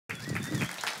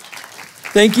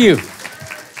Thank you.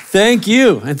 Thank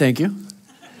you, and thank you.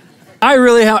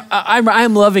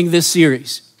 I'm loving this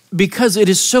series because it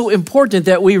is so important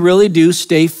that we really do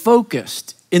stay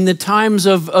focused. In the times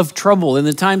of trouble, in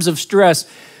the times of stress,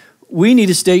 we need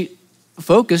to stay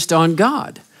focused on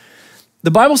God.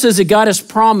 The Bible says that God has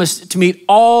promised to meet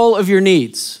all of your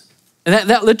needs. And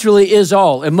that literally is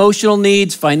all. Emotional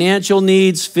needs, financial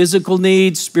needs, physical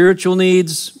needs, spiritual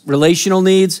needs, relational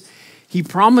needs. He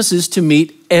promises to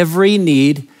meet every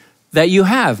need that you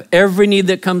have, every need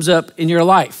that comes up in your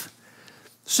life.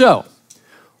 So,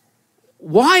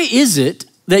 why is it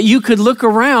that you could look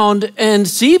around and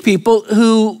see people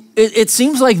who it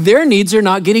seems like their needs are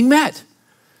not getting met?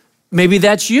 Maybe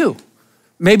that's you.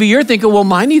 Maybe you're thinking, well,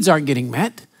 my needs aren't getting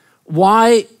met.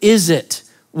 Why is it?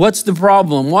 What's the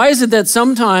problem? Why is it that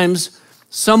sometimes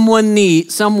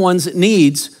someone's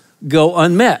needs go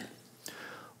unmet?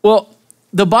 Well,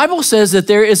 the Bible says that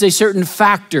there is a certain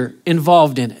factor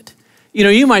involved in it.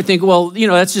 You might think, well,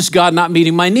 that's just God not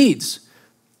meeting my needs.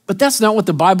 But that's not what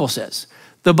the Bible says.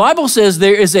 The Bible says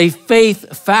there is a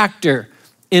faith factor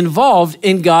involved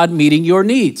in God meeting your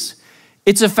needs.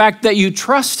 It's a fact that you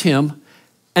trust him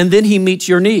and then he meets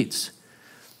your needs.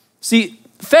 See,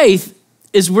 faith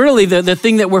is really the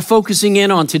thing that we're focusing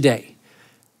in on today,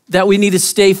 that we need to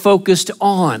stay focused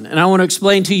on. And I want to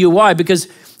explain to you why, because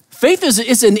faith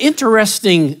is an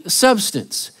interesting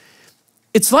substance.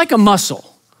 It's like a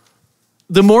muscle.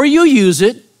 The more you use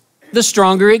it, the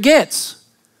stronger it gets.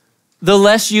 The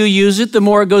less you use it, the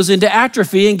more it goes into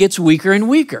atrophy and gets weaker and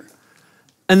weaker.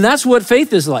 And that's what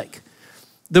faith is like.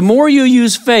 The more you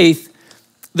use faith,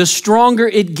 the stronger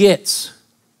it gets.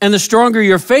 And the stronger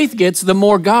your faith gets, the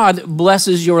more God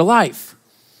blesses your life.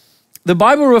 The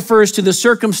Bible refers to the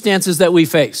circumstances that we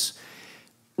face,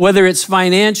 whether it's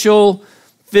financial,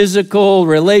 physical,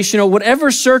 relational,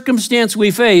 whatever circumstance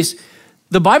we face,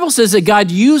 the Bible says that God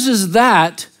uses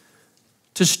that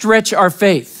to stretch our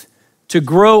faith, to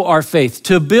grow our faith,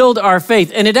 to build our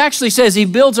faith. And it actually says he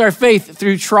builds our faith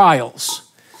through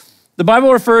trials. The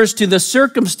Bible refers to the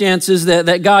circumstances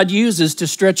that God uses to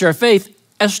stretch our faith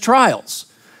as trials.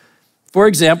 For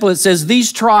example, it says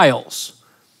these trials,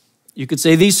 you could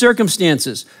say these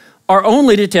circumstances, are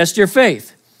only to test your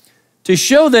faith, to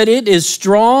show that it is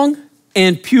strong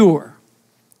and pure.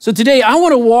 So today I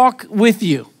want to walk with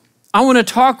you. I want to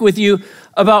talk with you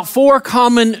about four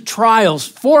common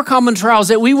trials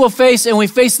that we will face, and we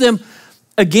face them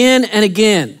again and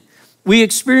again. We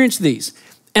experience these.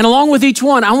 And along with each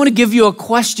one, I want to give you a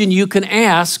question you can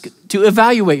ask to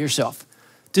evaluate yourself,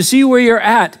 to see where you're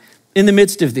at in the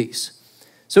midst of these.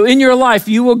 So in your life,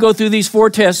 you will go through these four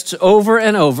tests over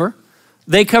and over.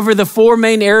 They cover the four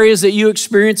main areas that you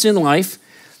experience in life.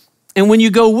 And when you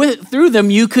go through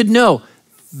them, you could know,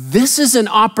 this is an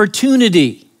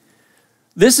opportunity.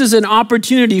 This is an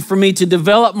opportunity for me to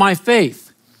develop my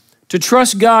faith, to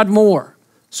trust God more,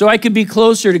 so I could be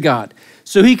closer to God,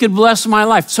 so he could bless my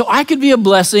life, so I could be a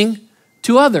blessing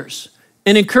to others,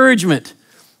 an encouragement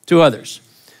to others.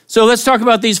 So let's talk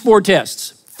about these four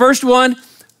tests. First one,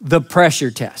 the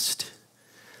pressure test.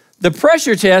 The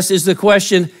pressure test is the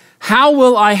question, how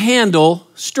will I handle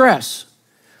stress?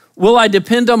 Will I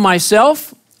depend on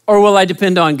myself or will I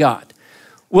depend on God?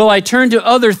 Will I turn to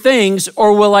other things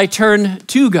or will I turn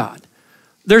to God?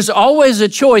 There's always a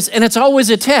choice and it's always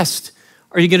a test.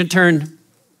 Are you going to turn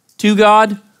to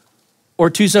God or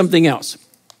to something else?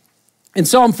 In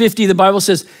Psalm 50, the Bible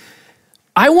says,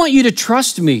 I want you to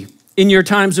trust me in your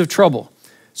times of trouble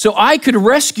so I could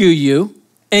rescue you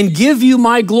and give you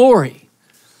my glory.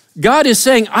 God is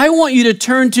saying, I want you to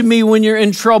turn to me when you're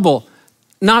in trouble,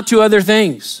 not to other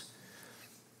things.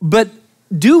 But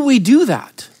do we do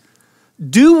that?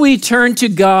 Do we turn to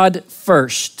God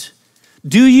first?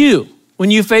 Do you, when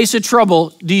you face a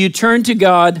trouble, do you turn to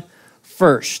God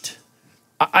first?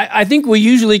 I think we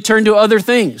usually turn to other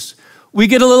things. We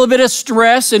get a little bit of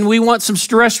stress and we want some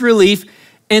stress relief,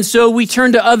 and so we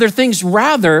turn to other things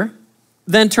rather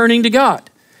than turning to God.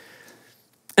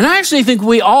 And I actually think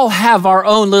we all have our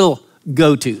own little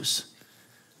go-tos.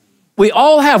 We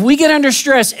get under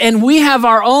stress and we have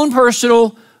our own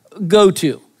personal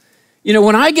go-to.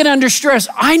 When I get under stress,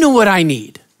 I know what I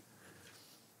need.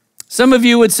 Some of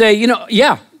you would say,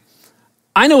 yeah,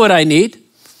 I know what I need.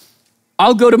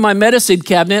 I'll go to my medicine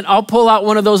cabinet, I'll pull out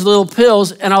one of those little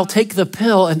pills and I'll take the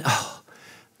pill and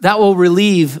that will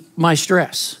relieve my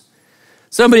stress.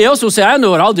 Somebody else will say, I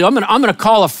know what I'll do. I'm gonna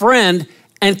call a friend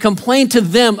and complain to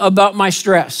them about my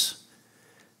stress.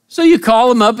 So you call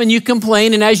them up and you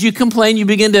complain, and as you complain, you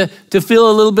begin to feel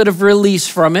a little bit of release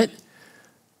from it.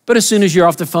 But as soon as you're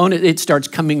off the phone, it starts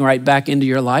coming right back into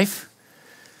your life.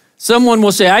 Someone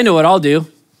will say, I know what I'll do.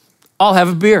 I'll have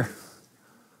a beer.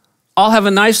 I'll have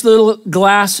a nice little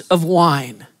glass of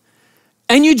wine.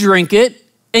 And you drink it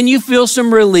and you feel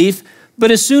some relief,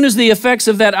 but as soon as the effects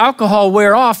of that alcohol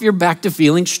wear off, you're back to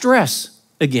feeling stress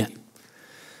again.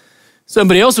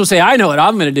 Somebody else will say, I know what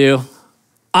I'm gonna do.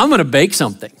 I'm gonna bake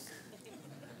something.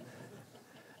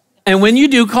 And when you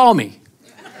do, call me.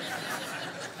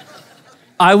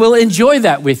 I will enjoy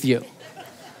that with you.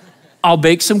 I'll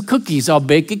bake some cookies, I'll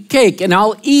bake a cake, and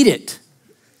I'll eat it.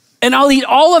 And I'll eat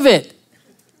all of it.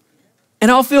 And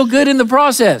I'll feel good in the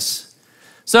process.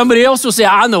 Somebody else will say,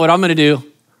 I know what I'm gonna do.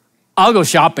 I'll go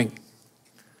shopping.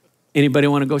 Anybody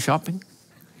wanna go shopping?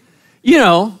 You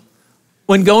know,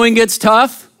 when going gets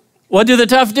tough, what do the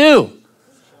tough do?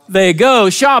 They go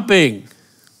shopping.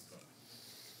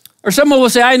 Or someone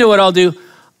will say, I know what I'll do.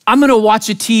 I'm gonna watch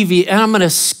a TV and I'm gonna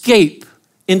escape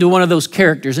into one of those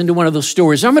characters, into one of those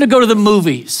stories. I'm gonna go to the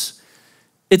movies.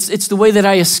 It's the way that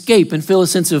I escape and feel a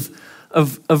sense of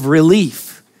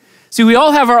relief. See, we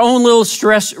all have our own little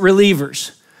stress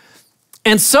relievers.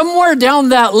 And somewhere down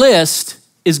that list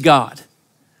is God.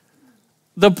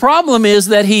 The problem is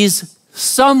that he's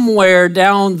somewhere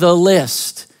down the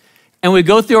list. And we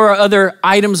go through our other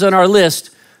items on our list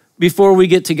before we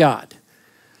get to God.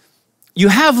 You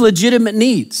have legitimate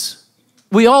needs.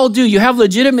 We all do. You have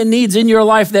legitimate needs in your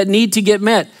life that need to get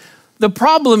met. The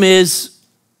problem is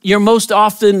you're most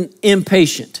often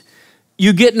impatient.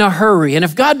 You get in a hurry. And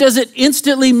if God doesn't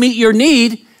instantly meet your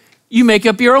need, you make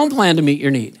up your own plan to meet your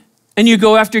need. And you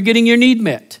go after getting your need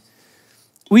met.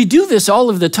 We do this all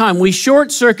of the time. We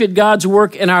short circuit God's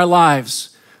work in our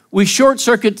lives. We short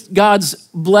circuit God's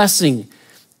blessing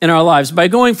in our lives by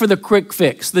going for the quick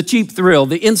fix, the cheap thrill,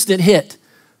 the instant hit,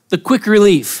 the quick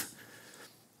relief.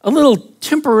 A little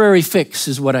temporary fix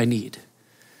is what I need.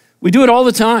 We do it all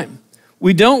the time.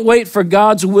 We don't wait for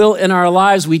God's will in our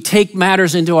lives. We take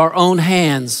matters into our own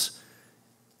hands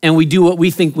and we do what we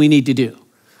think we need to do.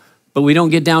 But we don't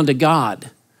get down to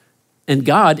God. And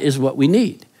God is what we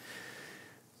need.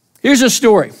 Here's a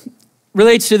story.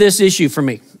 Relates to this issue for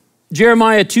me.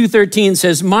 Jeremiah 2:13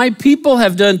 says, my people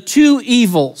have done two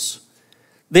evils.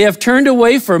 They have turned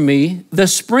away from me, the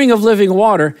spring of living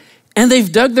water, and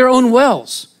they've dug their own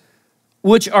wells,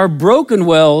 which are broken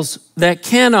wells that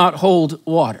cannot hold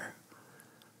water.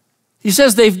 He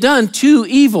says they've done two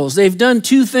evils. They've done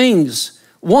two things.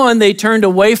 One, they turned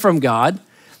away from God,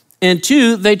 and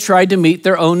two, they tried to meet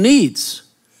their own needs.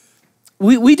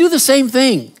 We do the same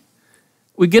thing.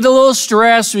 We get a little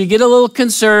stressed, we get a little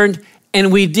concerned,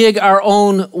 and we dig our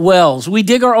own wells. We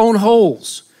dig our own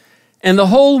holes. And the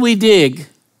hole we dig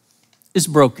is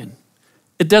broken.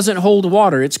 It doesn't hold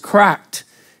water, it's cracked.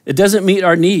 It doesn't meet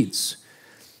our needs.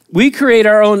 We create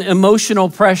our own emotional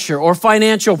pressure or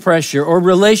financial pressure or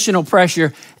relational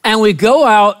pressure, and we go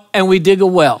out and we dig a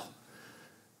well.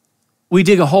 We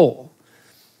dig a hole.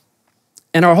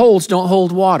 And our holes don't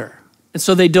hold water, and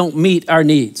so they don't meet our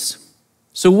needs.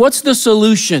 So what's the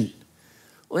solution?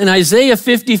 In Isaiah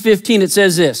 50:15, it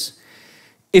says this,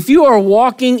 if you are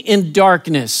walking in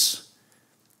darkness,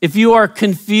 if you are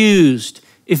confused,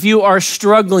 if you are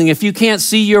struggling, if you can't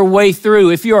see your way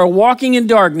through, if you are walking in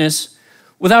darkness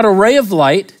without a ray of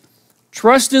light,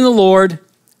 trust in the Lord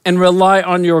and rely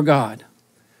on your God.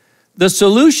 The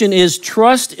solution is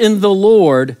trust in the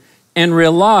Lord and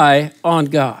rely on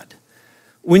God.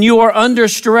 When you are under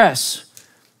stress,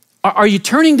 are you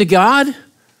turning to God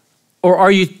or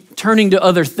are you turning to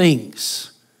other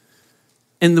things?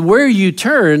 And where you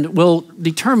turn will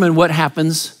determine what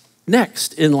happens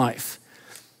next in life.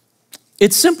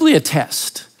 It's simply a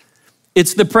test.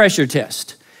 It's the pressure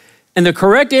test. And the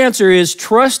correct answer is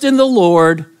trust in the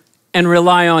Lord and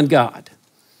rely on God.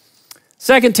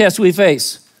 Second test we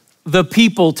face, the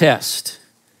people test.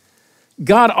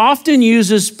 God often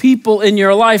uses people in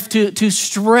your life to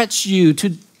stretch you,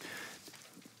 to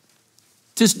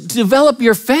develop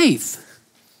your faith.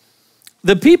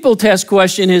 The people test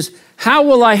question is, how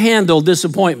will I handle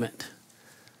disappointment?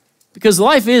 Because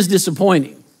life is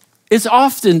disappointing. It's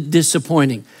often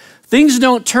disappointing. Things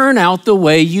don't turn out the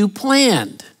way you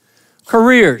planned.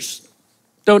 Careers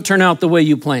don't turn out the way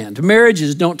you planned.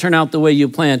 Marriages don't turn out the way you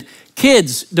planned.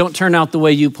 Kids don't turn out the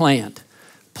way you planned.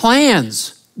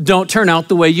 Plans don't turn out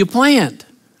the way you planned.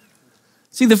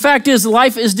 See, the fact is,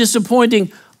 life is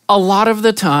disappointing a lot of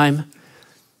the time,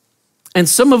 and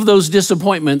some of those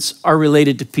disappointments are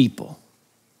related to people,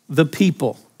 the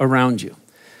people around you.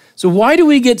 So why do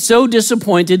we get so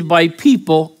disappointed by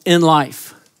people in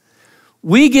life?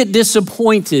 We get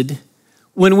disappointed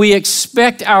when we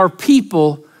expect our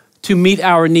people to meet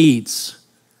our needs.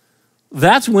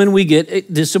 That's when we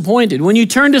get disappointed. When you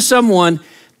turn to someone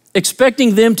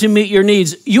expecting them to meet your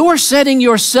needs, you're setting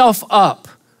yourself up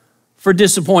for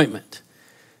disappointment.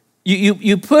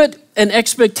 You put an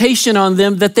expectation on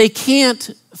them that they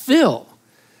can't fill.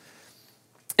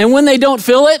 And when they don't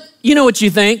fill it, you know what you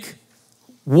think?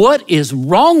 What is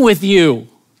wrong with you?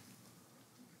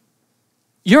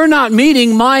 You're not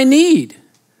meeting my need.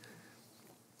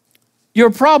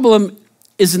 Your problem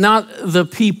is not the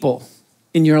people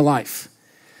in your life.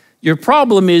 Your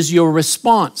problem is your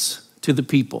response to the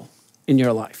people in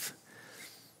your life.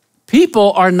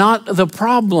 People are not the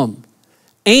problem,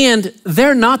 and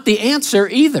they're not the answer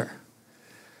either.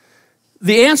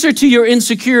 The answer to your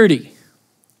insecurity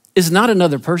is not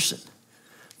another person.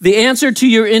 The answer to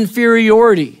your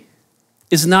inferiority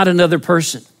is not another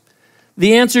person.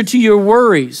 The answer to your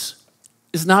worries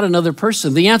is not another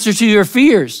person. The answer to your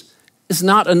fears is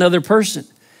not another person.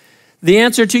 The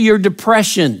answer to your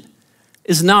depression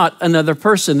is not another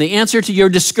person. The answer to your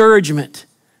discouragement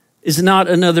is not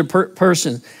another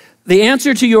person. The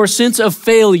answer to your sense of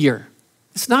failure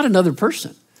is not another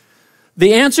person.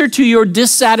 The answer to your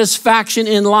dissatisfaction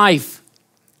in life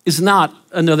is not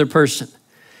another person.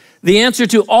 The answer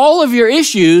to all of your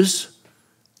issues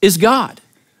is God.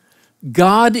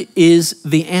 God is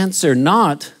the answer,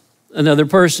 not another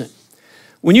person.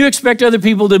 When you expect other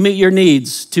people to meet your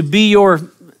needs, to be your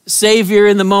savior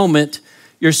in the moment,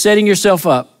 you're setting yourself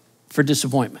up for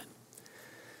disappointment.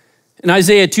 In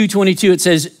Isaiah 2:22, it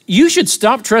says, you should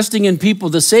stop trusting in people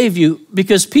to save you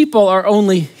because people are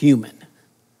only human.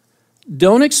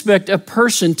 Don't expect a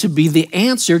person to be the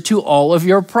answer to all of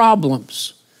your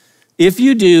problems. If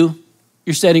you do,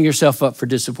 you're setting yourself up for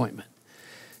disappointment.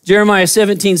 Jeremiah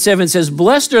 17:7 says,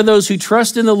 blessed are those who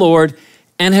trust in the Lord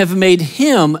and have made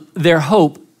him their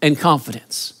hope and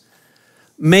confidence.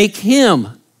 Make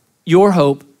him your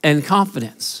hope and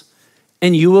confidence,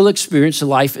 and you will experience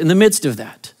life in the midst of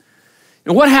that.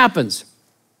 And what happens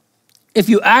if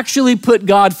you actually put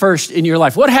God first in your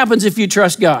life? What happens if you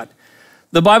trust God?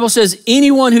 The Bible says,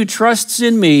 anyone who trusts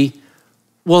in me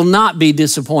will not be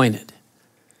disappointed.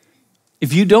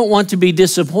 If you don't want to be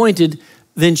disappointed,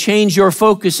 then change your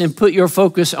focus and put your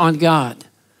focus on God.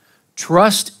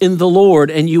 Trust in the Lord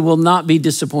and you will not be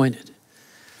disappointed.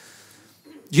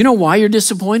 Do you know why you're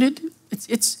disappointed?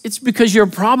 It's because you're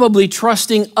probably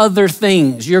trusting other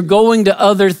things. You're going to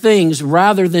other things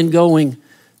rather than going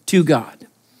to God.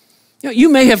 You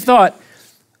may have thought,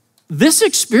 this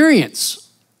experience,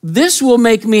 this will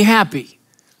make me happy,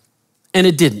 and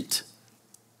it didn't.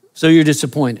 So you're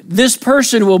disappointed. This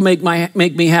person will make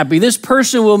me happy. This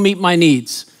person will meet my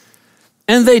needs,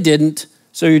 and they didn't,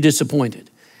 so you're disappointed.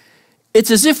 It's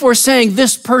as if we're saying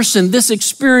this person, this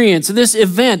experience, this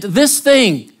event, this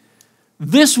thing,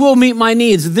 this will meet my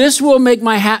needs. This will make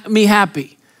me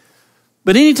happy.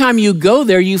 But anytime you go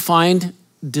there, you find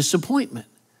disappointment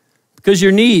because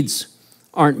your needs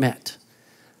aren't met.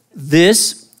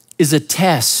 This is a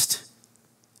test.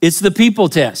 It's the people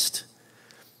test.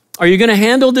 Are you going to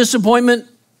handle disappointment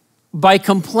by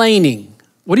complaining?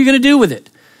 What are you going to do with it?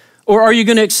 Or are you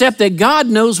going to accept that God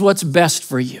knows what's best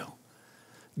for you?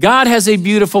 God has a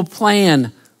beautiful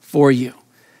plan for you,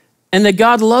 and that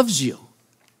God loves you.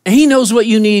 And he knows what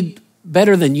you need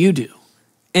better than you do.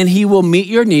 And he will meet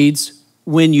your needs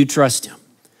when you trust him.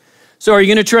 So are you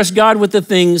going to trust God with the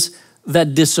things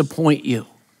that disappoint you?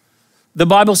 The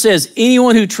Bible says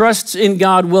anyone who trusts in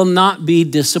God will not be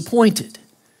disappointed.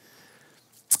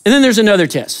 And then there's another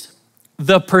test,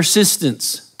 the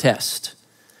persistence test.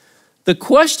 The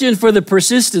question for the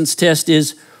persistence test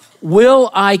is, will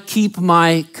I keep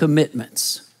my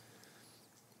commitments?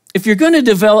 If you're going to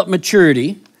develop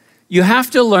maturity, you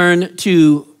have to learn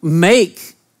to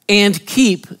make and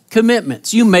keep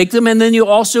commitments. You make them and then you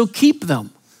also keep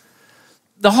them.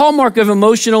 The hallmark of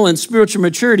emotional and spiritual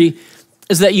maturity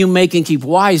is that you make and keep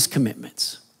wise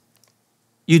commitments.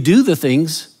 You do the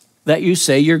things that you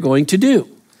say you're going to do.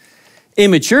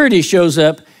 Immaturity shows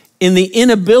up in the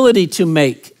inability to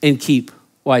make and keep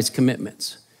wise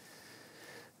commitments.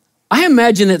 I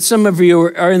imagine that some of you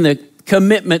are in the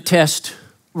commitment test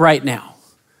right now.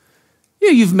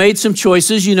 You've made some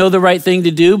choices, you know the right thing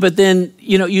to do, but then,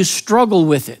 you struggle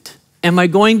with it. Am I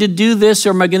going to do this or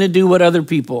am I going to do what other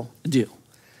people do?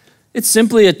 It's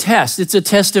simply a test. It's a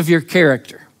test of your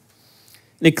character.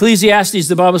 In Ecclesiastes,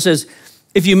 the Bible says,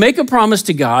 if you make a promise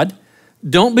to God,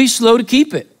 don't be slow to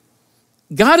keep it.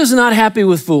 God is not happy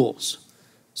with fools.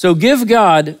 So give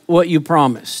God what you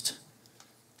promised.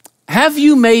 Have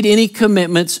you made any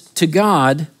commitments to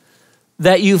God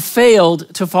that you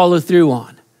failed to follow through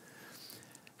on?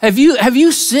 Have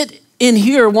you sit in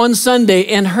here one Sunday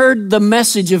and heard the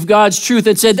message of God's truth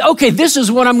and said, okay, this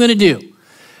is what I'm going to do.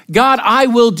 God, I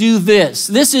will do this.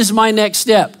 This is my next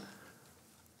step.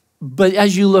 But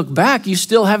as you look back, you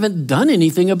still haven't done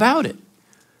anything about it.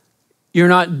 You're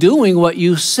not doing what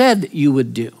you said you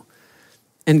would do.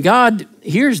 And God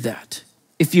hears that.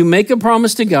 If you make a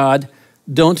promise to God,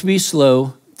 don't be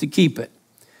slow to keep it.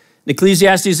 In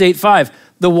Ecclesiastes 8:5,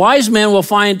 the wise man will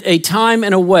find a time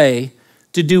and a way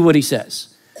to do what he says.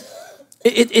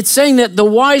 It's saying that the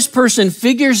wise person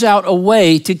figures out a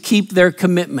way to keep their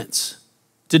commitments,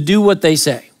 to do what they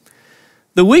say.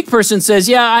 The weak person says,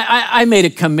 yeah, I made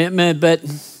a commitment, but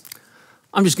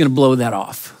I'm just going to blow that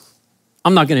off.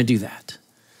 I'm not going to do that.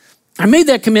 I made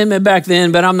that commitment back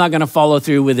then, but I'm not going to follow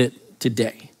through with it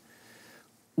today.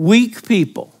 Weak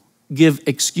people give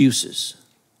excuses.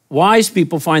 Wise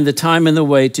people find the time and the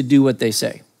way to do what they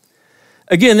say.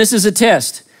 Again, this is a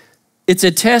test. It's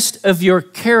a test of your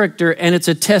character, and it's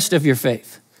a test of your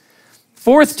faith.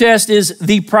 Fourth test is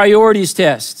the priorities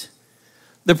test.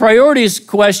 The priorities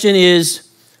question is,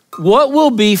 what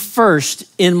will be first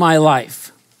in my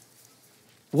life?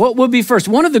 What will be first?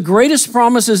 One of the greatest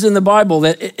promises in the Bible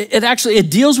that it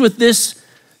deals with this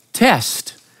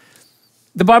test.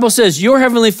 The Bible says, your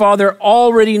heavenly Father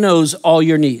already knows all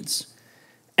your needs,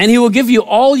 and he will give you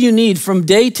all you need from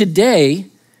day to day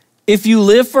if you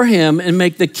live for him and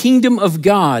make the kingdom of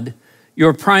God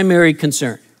your primary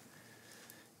concern.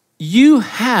 You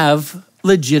have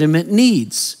legitimate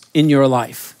needs in your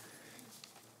life.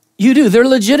 You do, they're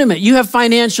legitimate. You have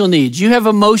financial needs, you have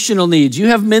emotional needs, you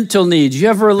have mental needs, you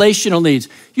have relational needs,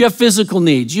 you have physical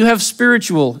needs, you have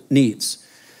spiritual needs.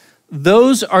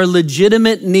 Those are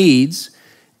legitimate needs,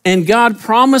 and God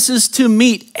promises to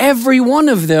meet every one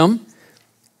of them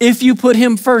if you put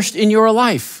him first in your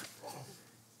life.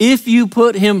 If you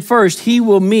put him first, he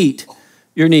will meet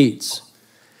your needs.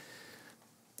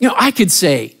 You know, I could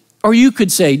say, or you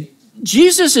could say,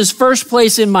 Jesus is first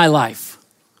place in my life.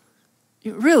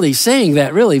 Really, saying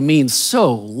that really means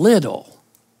so little.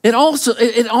 It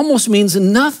almost means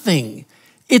nothing.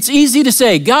 It's easy to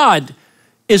say, God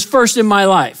is first in my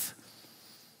life.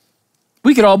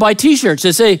 We could all buy t-shirts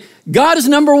that say, God is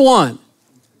number one.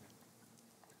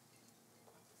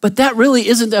 But that really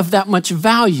isn't of that much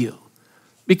value,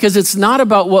 because it's not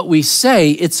about what we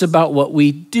say, it's about what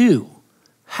we do,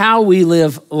 how we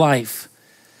live life.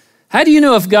 How do you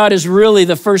know if God is really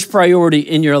the first priority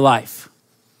in your life?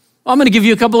 Well, I'm going to give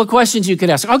you a couple of questions you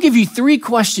could ask. I'll give you 3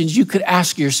 questions you could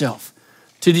ask yourself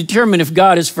to determine if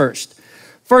God is first.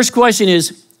 First question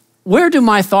is, where do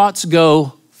my thoughts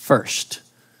go first?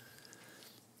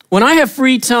 When I have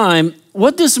free time,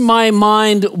 what does my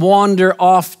mind wander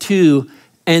off to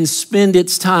and spend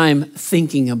its time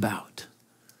thinking about?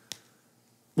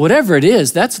 Whatever it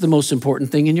is, that's the most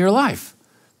important thing in your life,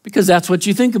 because that's what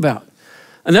you think about.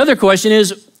 Another question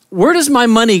is, where does my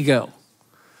money go?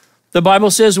 The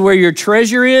Bible says where your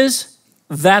treasure is,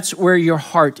 that's where your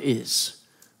heart is.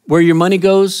 Where your money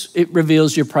goes, it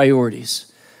reveals your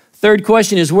priorities. Third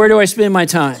question is, where do I spend my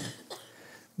time?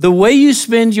 The way you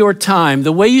spend your time,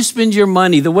 the way you spend your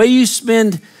money, the way you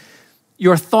spend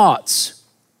your thoughts,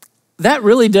 that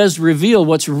really does reveal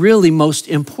what's really most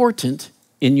important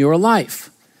in your life.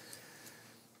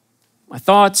 My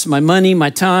thoughts, my money, my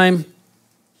time.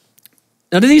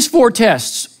 Now, to these 4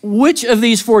 tests, which of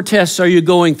these 4 tests are you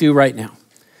going through right now?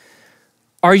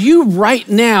 Are you right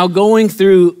now going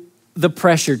through the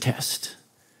pressure test?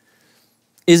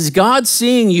 Is God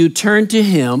seeing you turn to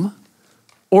him,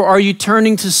 or are you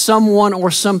turning to someone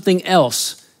or something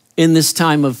else in this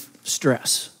time of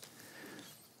stress?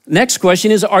 Next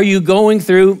question is, are you going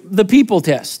through the people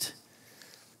test?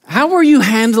 How are you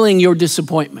handling your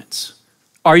disappointments?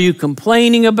 Are you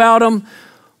complaining about them?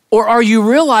 Or are you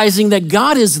realizing that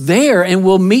God is there and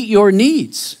will meet your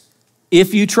needs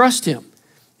if you trust him?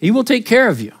 He will take care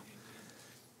of you.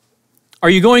 Are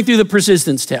you going through the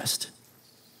persistence test?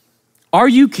 Are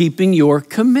you keeping your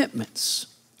commitments?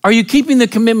 Are you keeping the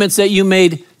commitments that you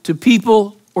made to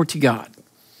people or to God?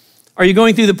 Are you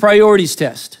going through the priorities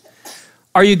test?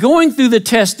 Are you going through the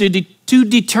test to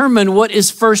determine what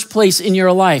is first place in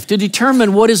your life, to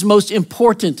determine what is most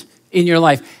important in your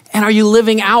life? And are you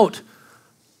living out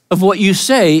of what you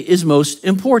say is most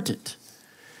important?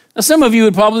 Now, some of you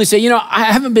would probably say, I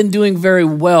haven't been doing very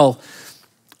well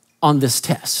on this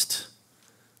test.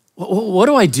 What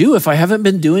do I do if I haven't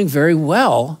been doing very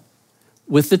well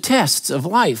with the tests of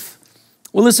life?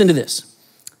 Well, listen to this.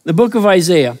 The book of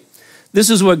Isaiah, this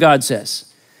is what God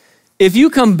says. If you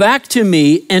come back to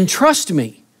me and trust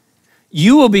me,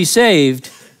 you will be saved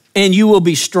and you will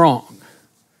be strong.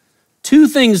 2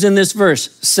 things in this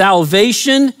verse,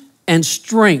 salvation and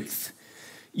strength.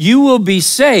 You will be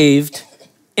saved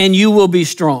and you will be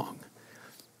strong.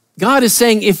 God is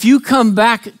saying, if you come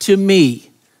back to me,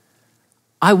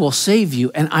 I will save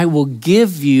you and I will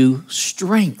give you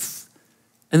strength.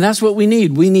 And that's what we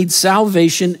need. We need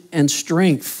salvation and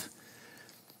strength.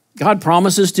 God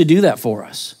promises to do that for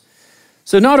us.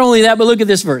 So not only that, but look at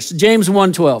this verse, James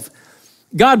 1:12.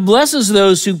 God blesses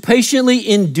those who patiently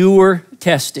endure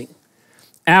testing.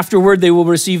 Afterward, they will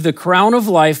receive the crown of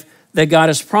life that God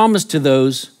has promised to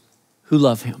those who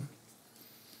love him.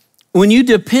 When you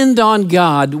depend on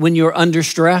God when you're under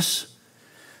stress,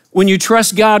 when you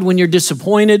trust God when you're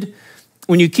disappointed,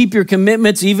 when you keep your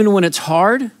commitments even when it's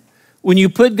hard, when you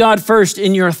put God first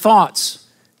in your thoughts,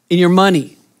 in your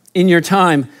money, in your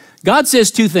time, God says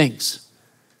two things.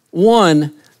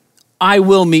 One, I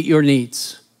will meet your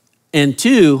needs. And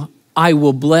two, I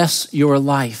will bless your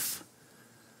life.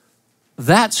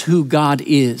 That's who God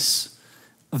is.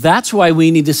 That's why we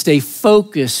need to stay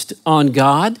focused on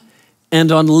God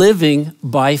and on living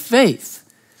by faith.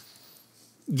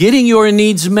 Getting your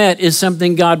needs met is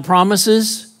something God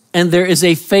promises, and there is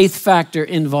a faith factor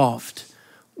involved.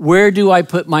 Where do I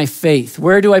put my faith?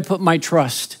 Where do I put my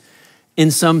trust? In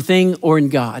something or in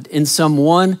God? In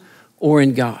someone or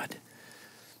in God?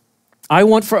 I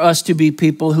want for us to be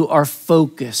people who are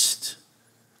focused,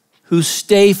 who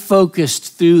stay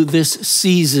focused through this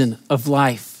season of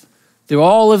life. Through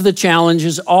all of the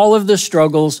challenges, all of the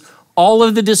struggles, all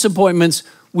of the disappointments,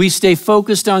 we stay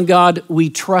focused on God. We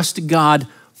trust God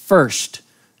first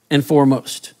and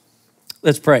foremost.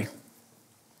 Let's pray.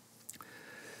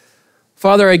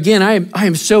 Father, again, I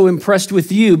am so impressed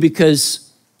with you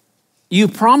because you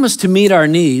promised to meet our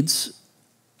needs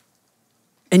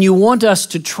and you want us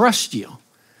to trust you,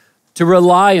 to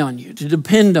rely on you, to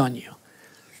depend on you.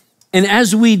 And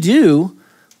as we do,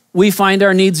 we find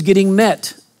our needs getting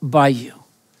met by you.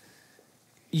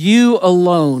 You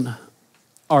alone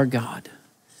are God.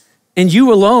 And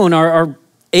you alone are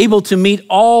able to meet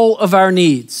all of our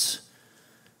needs,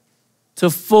 to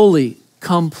fully,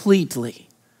 completely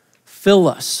fill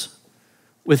us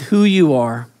with who you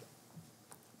are,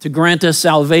 to grant us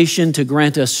salvation, to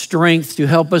grant us strength, to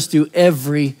help us through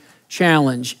every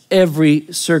challenge,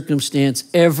 every circumstance,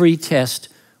 every test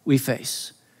we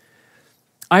face.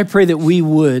 I pray that we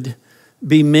would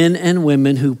be men and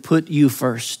women who put you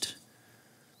first,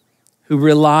 who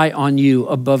rely on you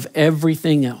above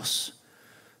everything else,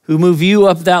 who move you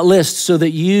up that list so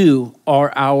that you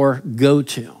are our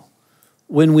go-to.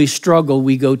 When we struggle,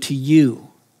 we go to you,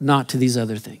 not to these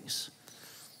other things.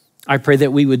 I pray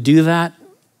that we would do that.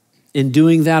 In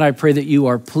doing that, I pray that you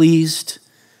are pleased.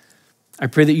 I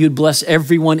pray that you'd bless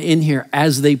everyone in here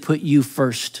as they put you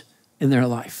first in their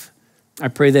life. I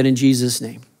pray that in Jesus'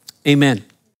 name. Amen.